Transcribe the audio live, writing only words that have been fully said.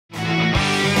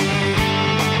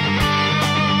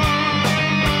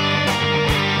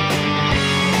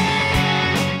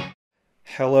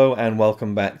Hello and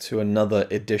welcome back to another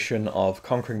edition of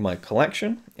Conquering My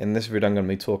Collection. In this video I'm going to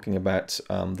be talking about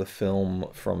the film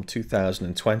from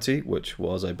 2020, which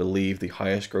was, I believe, the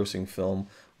highest grossing film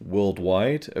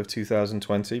worldwide of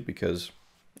 2020 because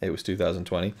it was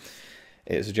 2020.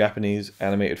 It's a Japanese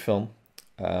animated film.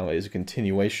 It is a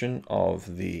continuation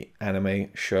of the anime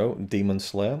show Demon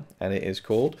Slayer, and it is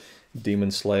called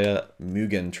Demon Slayer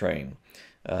Mugen Train.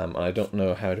 I don't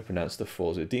know how to pronounce the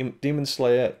full. Is it Demon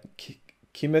Slayer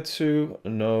Kimetsu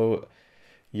no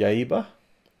Yaiba?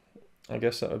 I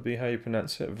guess that would be how you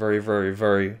pronounce it. Very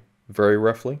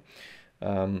roughly.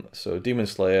 So Demon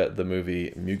Slayer, the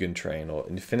movie Mugen Train or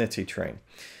Infinity Train.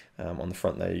 On the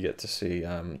front there you get to see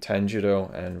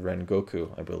Tanjiro and Rengoku,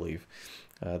 I believe.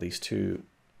 These two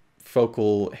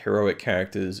focal heroic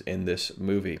characters in this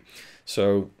movie.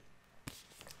 So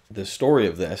the story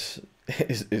of this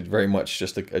is very much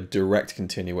just a direct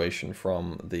continuation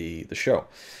from the show.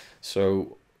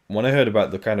 So when I heard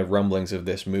about the kind of rumblings of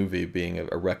this movie being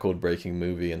a record-breaking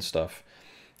movie and stuff,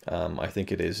 I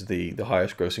think it is the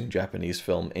highest grossing Japanese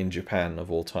film in Japan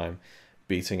of all time,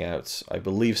 beating out, I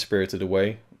believe, Spirited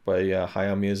Away by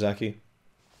Hayao Miyazaki.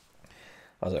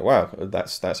 I was like, wow,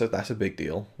 that's a big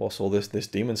deal. What's all this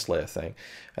Demon Slayer thing?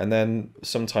 And then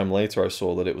sometime later I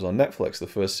saw that it was on Netflix. The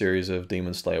first series of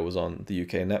Demon Slayer was on the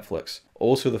UK Netflix.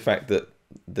 Also the fact that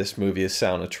this movie is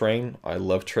set on a train. I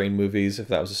love train movies. If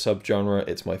that was a subgenre,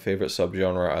 it's my favorite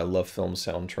subgenre. I love films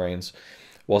set on trains.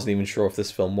 Wasn't even sure if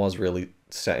this film was really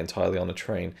set entirely on a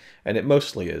train. And it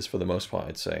mostly is, for the most part,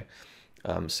 I'd say,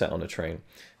 set on a train.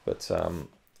 But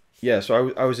yeah,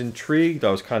 so I was intrigued.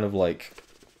 I was kind of like,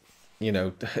 you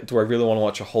know, do I really want to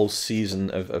watch a whole season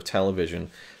of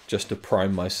television just to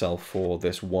prime myself for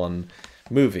this one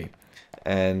movie?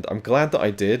 And I'm glad that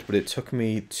I did, but it took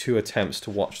me 2 attempts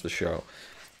to watch the show.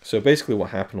 So basically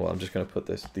what happened, well, I'm just going to put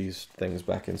these things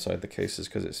back inside the cases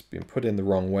because it's been put in the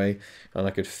wrong way, and I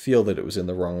could feel that it was in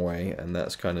the wrong way, and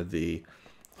that's kind of the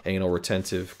anal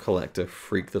retentive collector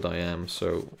freak that I am,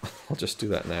 so I'll just do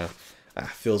that now.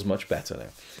 Feels much better now.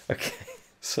 Okay,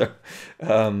 so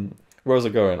where was I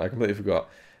going? I completely forgot.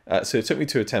 So it took me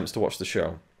 2 attempts to watch the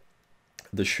show.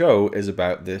 The show is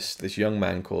about this young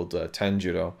man called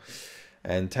Tanjiro.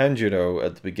 And Tanjiro,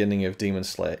 at the beginning of Demon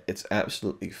Slayer, it's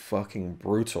absolutely fucking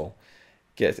brutal.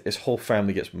 His whole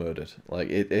family gets murdered.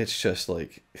 Like, it's just,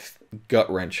 like,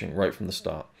 gut-wrenching right from the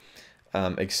start.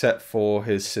 Except for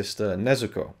his sister,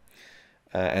 Nezuko.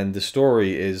 And the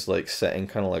story is, like, set in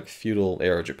kind of, like,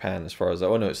 feudal-era Japan, as far as...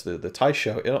 Oh, no, it's the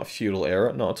Taisho. Not feudal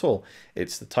era, not at all.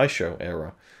 It's the Taisho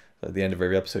era. At the end of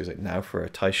every episode, it's like, now for a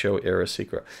Taisho era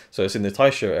secret. So it's in the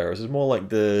Taisho era. So it's more like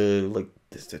the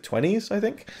 20s, I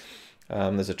think.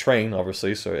 There's a train,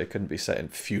 obviously, so it couldn't be set in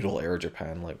feudal era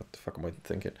Japan. Like, what the fuck am I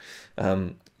thinking?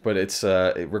 But it's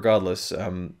regardless.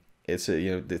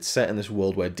 It's set in this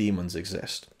world where demons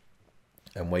exist,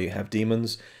 and where you have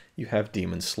demons, you have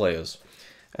demon slayers,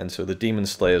 and so the demon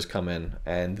slayers come in,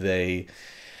 and they,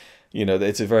 you know,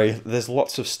 there's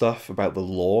lots of stuff about the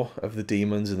lore of the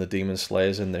demons and the demon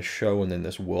slayers in this show and in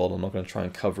this world. I'm not going to try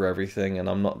and cover everything, and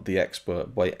I'm not the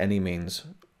expert by any means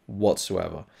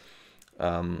whatsoever.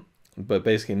 But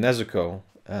basically Nezuko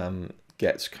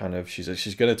gets kind of,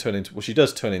 she's going to turn into, well, she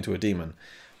does turn into a demon,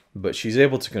 but she's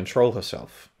able to control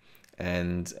herself.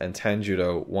 And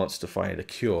Tanjiro wants to find a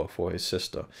cure for his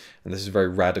sister. And this is very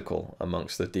radical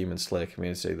amongst the Demon Slayer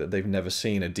community, that they've never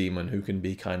seen a demon who can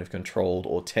be kind of controlled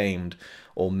or tamed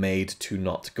or made to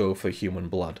not go for human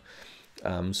blood.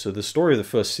 So the story of the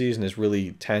first season is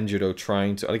really Tanjiro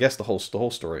trying to, I guess the whole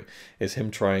story is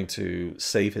him trying to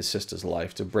save his sister's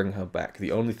life, to bring her back,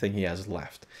 the only thing he has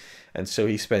left. And so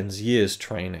he spends years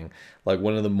training. Like,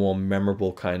 one of the more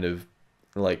memorable kind of,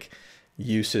 like,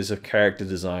 uses of character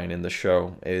design in the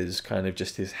show is kind of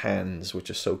just his hands,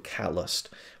 which are so calloused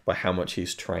by how much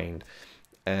he's trained.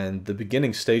 And the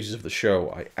beginning stages of the show,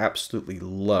 I absolutely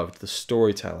loved. The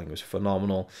storytelling was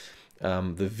phenomenal.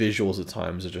 The visuals at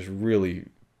times are just really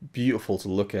beautiful to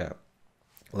look at.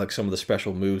 Like some of the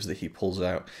special moves that he pulls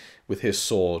out with his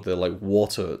sword, they're like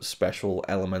water special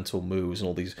elemental moves and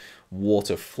all these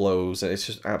water flows, and it's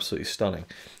just absolutely stunning.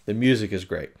 The music is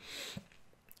great.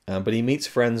 But he meets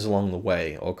friends along the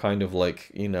way, or kind of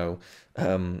like, you know,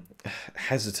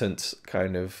 hesitant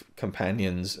kind of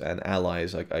companions and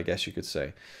allies, I guess you could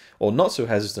say. Or not so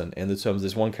hesitant, in the terms,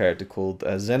 there's one character called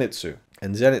Zenitsu.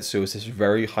 And Zenitsu is this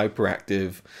very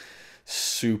hyperactive,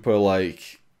 super,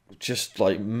 like, just,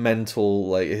 like, mental,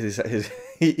 like,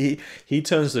 he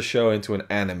turns the show into an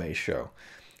anime show.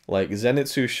 Like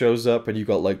Zenitsu shows up and you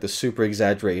got like the super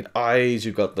exaggerated eyes,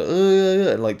 you got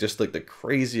the and like just like the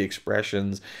crazy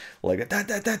expressions, like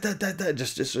that,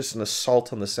 just an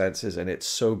assault on the senses, and it's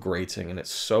so grating and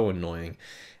it's so annoying,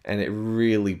 and it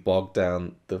really bogged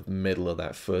down the middle of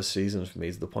that first season for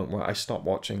me to the point where I stopped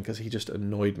watching because he just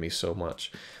annoyed me so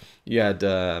much. You had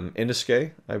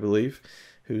Inosuke, I believe,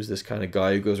 who's this kind of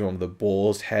guy who goes around with a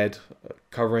boar's head,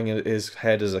 covering his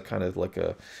head as a kind of like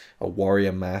a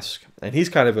warrior mask, and he's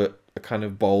kind of a kind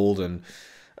of bold and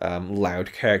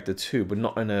loud character too, but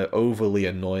not in an overly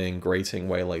annoying, grating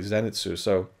way like Zenitsu.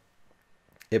 So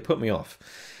it put me off.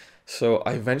 So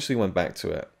I eventually went back to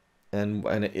it, and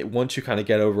once you kind of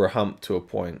get over a hump to a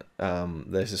point,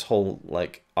 there's this whole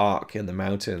like arc in the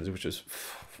mountains, which is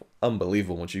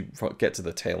unbelievable once you get to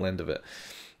the tail end of it.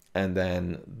 And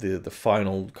then the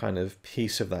final kind of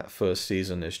piece of that first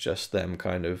season is just them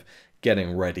kind of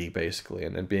getting ready, basically,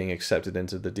 and being accepted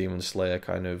into the Demon Slayer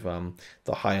kind of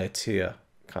the higher tier,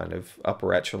 kind of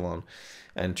upper echelon,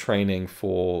 and training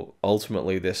for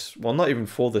ultimately this, well, not even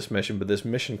for this mission, but this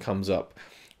mission comes up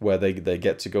where they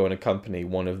get to go and accompany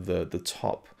one of the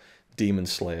top Demon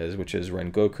Slayers, which is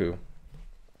Rengoku,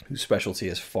 whose specialty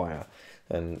is fire.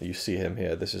 And you see him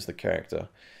here, this is the character.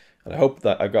 And I hope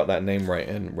that I got that name right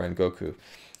in Rengoku.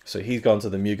 So he's gone to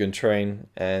the Mugen train,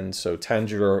 and so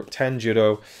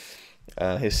Tanjiro,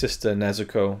 his sister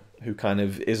Nezuko, who kind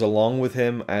of is along with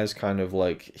him as kind of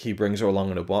like he brings her along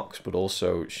in a box, but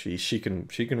also she can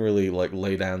really like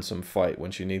lay down some fight when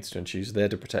she needs to, and she's there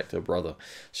to protect her brother.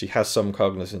 She has some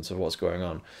cognizance of what's going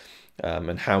on,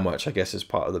 and how much, I guess, is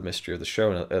part of the mystery of the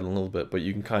show in a little bit. But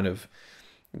you can kind of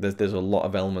there's a lot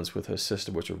of elements with her sister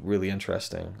which are really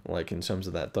interesting, like in terms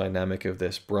of that dynamic of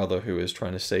this brother who is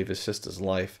trying to save his sister's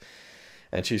life,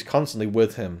 and she's constantly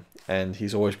with him, and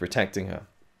he's always protecting her.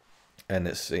 And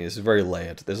it's very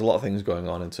layered. There's a lot of things going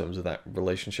on in terms of that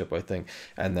relationship, I think.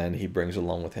 And then he brings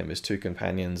along with him his two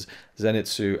companions,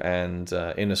 Zenitsu and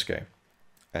Inosuke.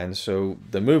 And so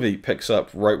the movie picks up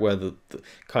right where the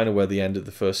kind of where the end of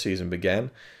the first season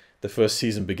began. The first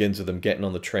season begins with them getting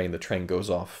on the train. The train goes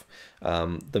off.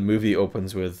 The movie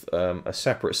opens with a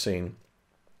separate scene,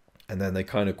 and then they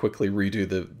kind of quickly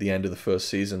redo the end of the first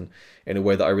season in a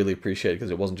way that I really appreciate,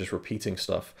 because it wasn't just repeating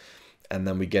stuff. And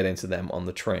then we get into them on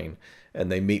the train,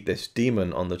 and they meet this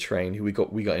demon on the train who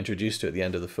we got introduced to at the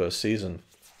end of the first season.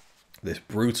 This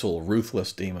brutal,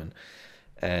 ruthless demon,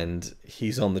 and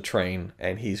he's on the train,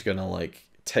 and he's gonna like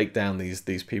take down these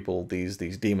people, these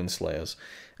demon slayers.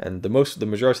 And the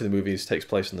majority of the movies takes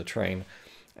place on the train,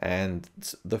 and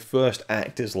the first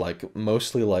act is like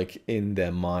mostly like in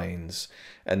their minds,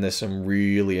 and there's some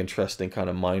really interesting kind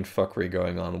of mindfuckery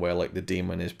going on where like the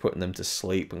demon is putting them to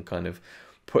sleep and kind of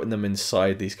putting them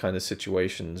inside these kind of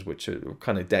situations which are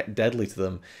kind of deadly to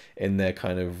them in their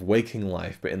kind of waking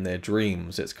life, but in their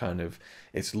dreams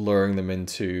it's luring them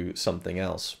into something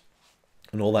else.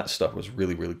 And all that stuff was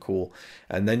really, really cool.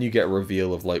 And then you get a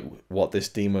reveal of like what this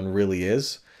demon really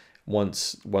is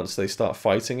once they start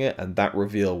fighting it, and that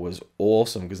reveal was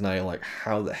awesome, because now you're like,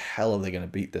 how the hell are they going to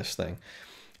beat this thing?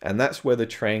 And that's where the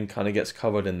train kind of gets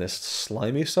covered in this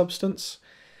slimy substance.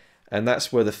 And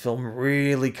that's where the film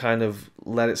really kind of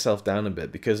let itself down a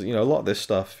bit, because, you know, a lot of this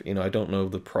stuff, you know, I don't know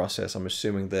the process. I'm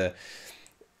assuming they're,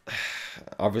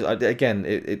 obviously, again,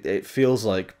 it feels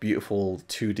like beautiful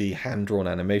 2D hand-drawn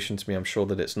animation to me. I'm sure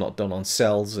that it's not done on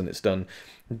cells and it's done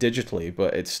digitally,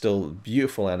 but it's still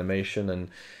beautiful animation. And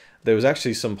there was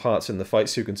actually some parts in the fight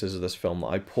sequences of this film that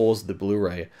I paused the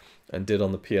Blu-ray and did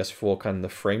on the PS4 kind of the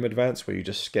frame advance, where you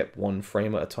just skip one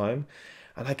frame at a time.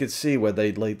 And I could see where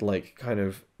they laid like kind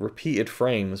of repeated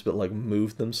frames, but like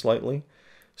moved them slightly.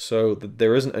 So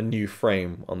there isn't a new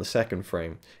frame on the second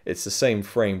frame. It's the same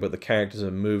frame, but the characters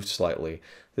are moved slightly.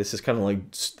 This is kind of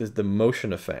like the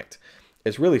motion effect.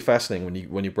 It's really fascinating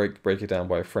when you break it down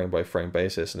by frame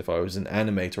basis. And if I was an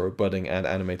animator or a budding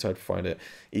animator, I'd find it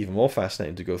even more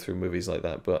fascinating to go through movies like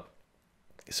that. But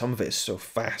some of it is so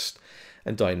fast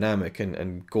and dynamic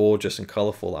and gorgeous and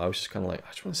colorful. I was just kind of like, I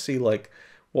just want to see like,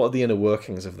 what are the inner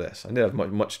workings of this? I didn't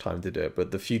have much time to do it,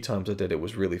 but the few times I did, it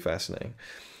was really fascinating.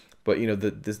 But, you know,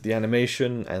 the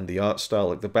animation and the art style,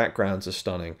 like the backgrounds are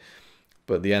stunning,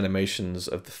 but the animations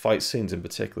of the fight scenes in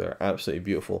particular are absolutely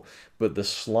beautiful. But the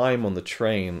slime on the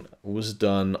train was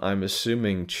done, I'm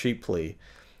assuming, cheaply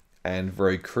and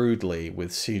very crudely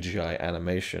with CGI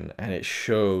animation, and it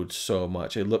showed so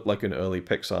much. It looked like an early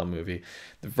Pixar movie.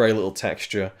 Very little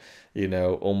texture. You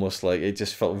know, almost like it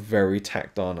just felt very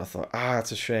tacked on. I thought,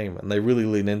 it's a shame. And they really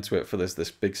lean into it for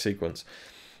this big sequence.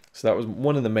 So that was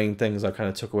one of the main things I kind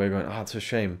of took away going, it's a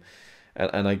shame.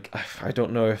 And I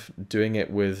don't know if doing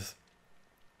it with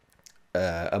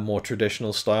a more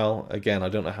traditional style. Again, I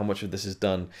don't know how much of this is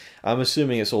done. I'm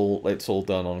assuming it's all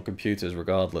done on computers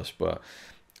regardless, but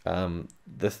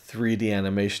the 3D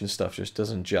animation stuff just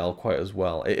doesn't gel quite as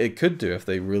well. It could do if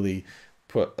they really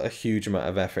put a huge amount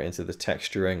of effort into the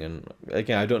texturing. And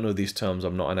again, I don't know these terms.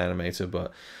 I'm not an animator,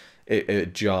 but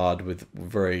it jarred with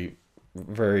very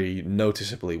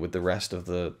noticeably with the rest of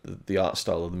the art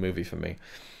style of the movie for me.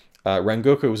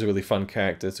 Rengoku was a really fun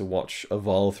character to watch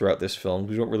evolve throughout this film.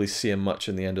 We don't really see him much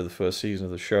in the end of the first season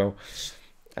of the show,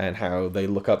 and how they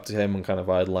look up to him and kind of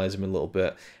idolize him a little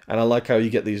bit. And I like how you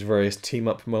get these various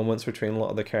team-up moments between a lot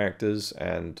of the characters,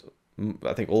 and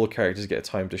I think all the characters get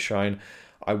time to shine.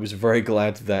 I was very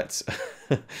glad that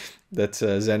that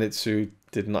Zenitsu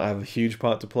did not have a huge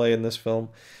part to play in this film.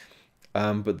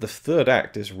 But the third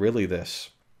act is really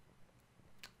this.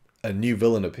 A new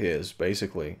villain appears,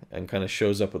 basically, and kind of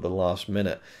shows up at the last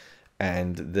minute.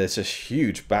 And there's this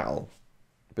huge battle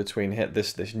between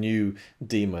this new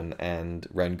demon and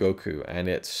Rengoku, and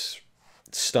it's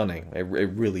stunning. It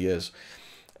really is.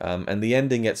 And the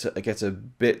ending gets a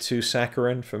bit too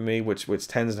saccharine for me, which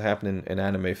tends to happen in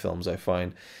anime films, I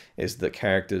find, is that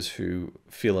characters who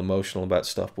feel emotional about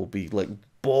stuff will be like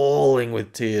bawling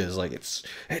with tears, like it's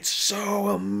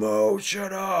so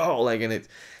emotional, like, and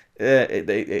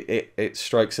it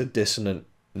strikes a dissonant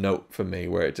note for me,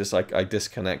 where it just, like, I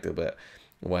disconnect a bit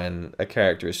when a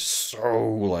character is so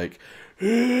like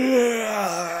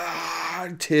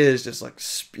tears just like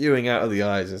spewing out of the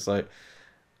eyes. It's like,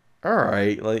 all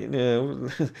right, like, you know,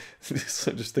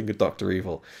 just think of Dr.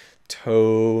 Evil.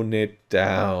 Tone it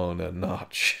down a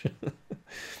notch.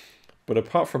 But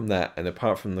apart from that, and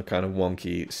apart from the kind of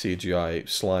wonky CGI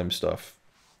slime stuff,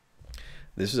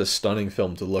 this is a stunning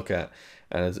film to look at.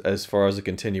 And as far as a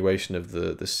continuation of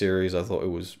the series, I thought it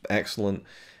was excellent.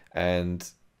 And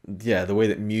yeah, the way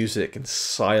that music and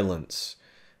silence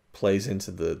plays into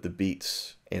the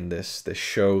beats in this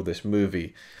show, this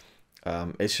movie,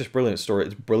 it's just brilliant story.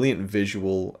 It's brilliant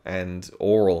visual and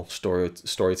oral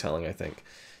storytelling. I think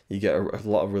you get a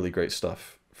lot of really great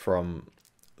stuff from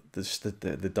this, the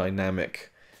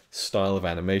dynamic style of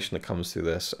animation that comes through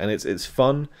this, and it's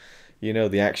fun. You know,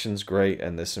 the action's great,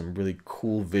 and there's some really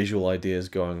cool visual ideas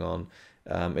going on.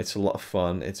 It's a lot of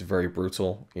fun. It's very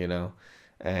brutal, you know,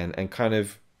 and kind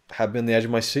of had been on the edge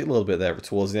of my seat a little bit there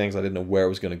towards the end, because I didn't know where it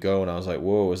was going to go, and I was like,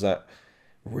 whoa, is that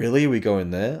really, we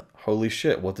going there? Holy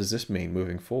shit, what does this mean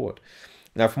moving forward?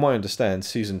 Now, from what I understand,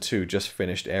 Season 2 just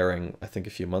finished airing, I think,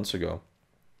 a few months ago.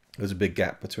 There's a big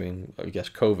gap between, I guess,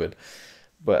 COVID.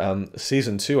 But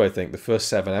Season 2, I think, the first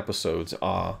 7 episodes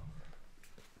are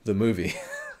the movie.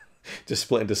 Just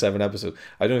split into 7 episodes.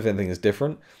 I don't know if anything is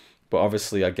different, but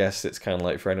obviously I guess it's kind of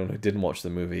like, for anyone who didn't watch the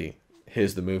movie,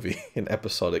 here's the movie in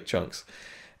episodic chunks.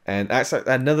 And that's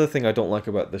another thing I don't like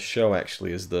about the show,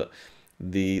 actually, is that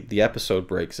the episode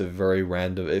breaks are very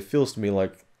random. It feels to me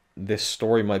like this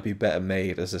story might be better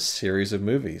made as a series of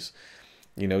movies.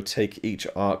 You know, take each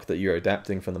arc that you're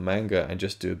adapting from the manga and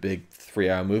just do a big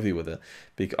 3-hour movie with it.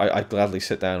 I'd gladly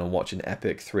sit down and watch an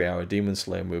epic 3-hour Demon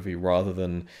Slayer movie rather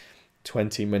than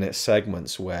 20-minute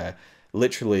segments where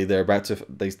literally they're about to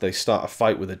they start a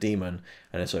fight with a demon,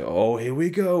 and it's like, oh, here we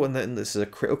go, and then this is a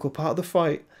critical part of the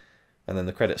fight, and then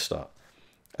the credits start.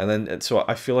 And then, so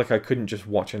I feel like I couldn't just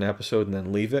watch an episode and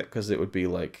then leave it, because it would be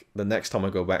like, the next time I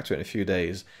go back to it in a few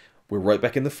days, we're right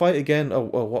back in the fight again. Oh,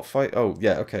 what fight? Oh,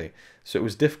 yeah, okay. So it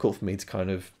was difficult for me to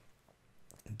kind of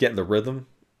get the rhythm,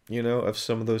 you know, of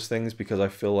some of those things, because I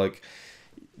feel like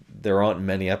there aren't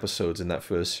many episodes in that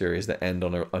first series that end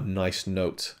on a nice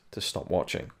note to stop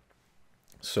watching.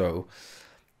 So,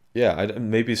 yeah,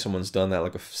 maybe someone's done that,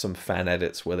 like some fan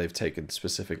edits where they've taken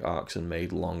specific arcs and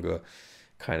made longer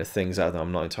kind of things out of them.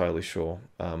 I'm not entirely sure.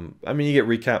 I mean, you get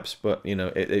recaps, but, you know,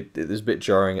 it is a bit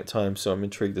jarring at times, so I'm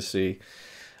intrigued to see.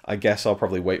 I guess I'll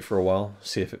probably wait for a while,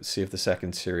 see if the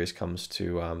second series comes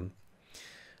to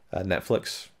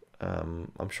Netflix.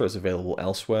 I'm sure it's available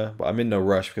elsewhere, but I'm in no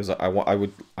rush, because I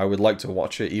would like to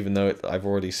watch it, even though I've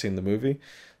already seen the movie.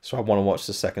 So I want to watch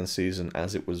the second season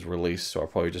as it was released. So I'll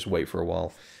probably just wait for a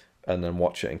while and then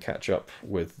watch it and catch up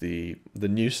with the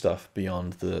new stuff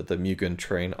beyond the Mugen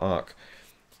Train arc.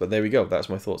 But there we go. That's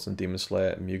my thoughts on Demon Slayer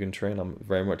and Mugen Train. I'm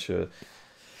very much I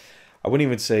wouldn't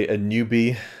even say a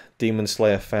newbie Demon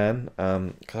Slayer fan,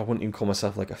 because I wouldn't even call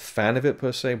myself like a fan of it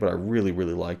per se, but I really,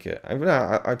 really like it. I mean,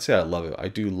 I'd say I love it. I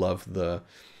do love the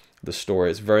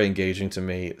story. It's very engaging to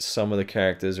me. Some of the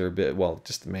characters are a bit, well,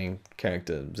 just the main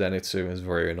character, Zenitsu, is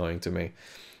very annoying to me.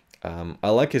 I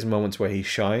like his moments where he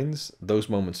shines. Those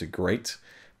moments are great,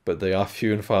 but they are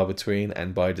few and far between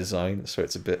and by design, so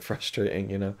it's a bit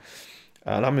frustrating, you know.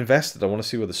 and I'm invested. I want to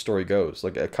see where the story goes.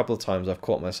 Like a couple of times I've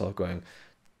caught myself going,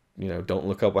 don't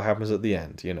look up what happens at the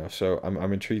end, So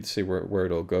I'm intrigued to see where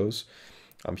it all goes.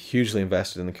 I'm hugely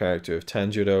invested in the character of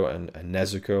Tanjiro and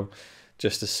Nezuko,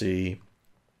 just to see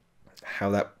how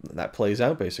that plays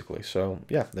out, basically. So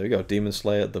yeah, there you go. Demon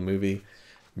Slayer, the movie,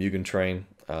 Mugen Train.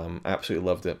 Absolutely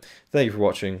loved it. Thank you for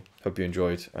watching. Hope you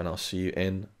enjoyed, and I'll see you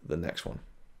in the next one.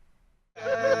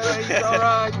 It's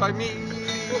alright by me.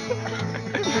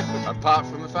 Apart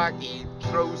from the fact he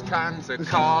throws cans of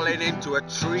Carlin into a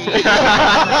tree.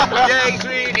 Yeah, he's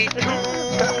really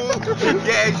cool.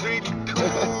 Yeah, he's really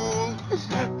cool.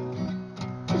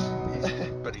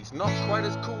 But he's not quite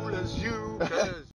as cool as you.